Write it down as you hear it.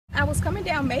was coming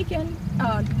down Macon,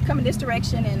 coming this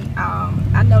direction, and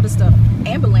I noticed an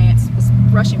ambulance was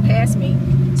rushing past me,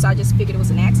 so I just figured it was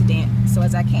an accident. So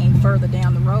as I came further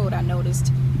down the road, I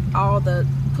noticed all the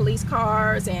police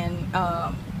cars and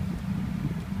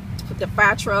the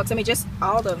fire trucks. I mean, just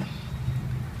all the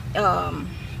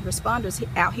responders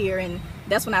out here, and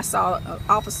that's when I saw an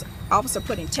officer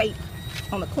putting tape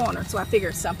on the corner. So I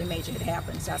figured something major had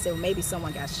happened. So I said, well, maybe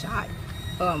someone got shot.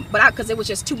 But because it was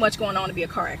just too much going on to be a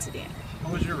car accident.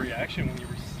 What was your reaction when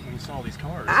you saw these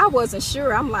cars? I wasn't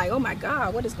sure. I'm like, oh my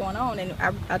God, what is going on? And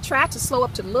I tried to slow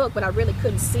up to look, but I really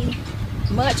couldn't see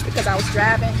much because I was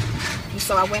driving. And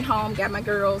so I went home, got my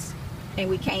girls, and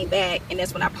we came back, and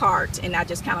that's when I parked, and I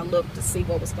just kind of looked to see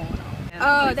what was going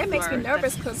on. That makes me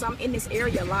nervous because I'm in this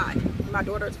area a lot. My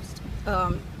daughter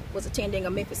was attending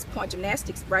a Memphis Point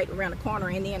Gymnastics right around the corner,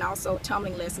 and then also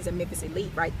tumbling lessons at Memphis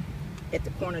Elite right at the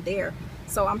corner there.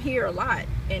 So I'm here a lot,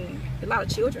 and a lot of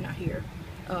children are here.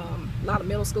 A lot of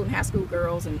middle school and high school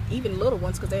girls, and even little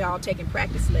ones, because they're all taking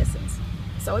practice lessons.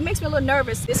 So it makes me a little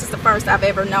nervous. This is the first I've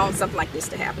ever known something like this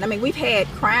to happen. I mean, we've had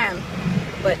crime,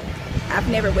 but I've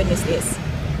never witnessed this.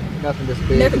 Nothing this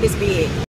big. Nothing this big.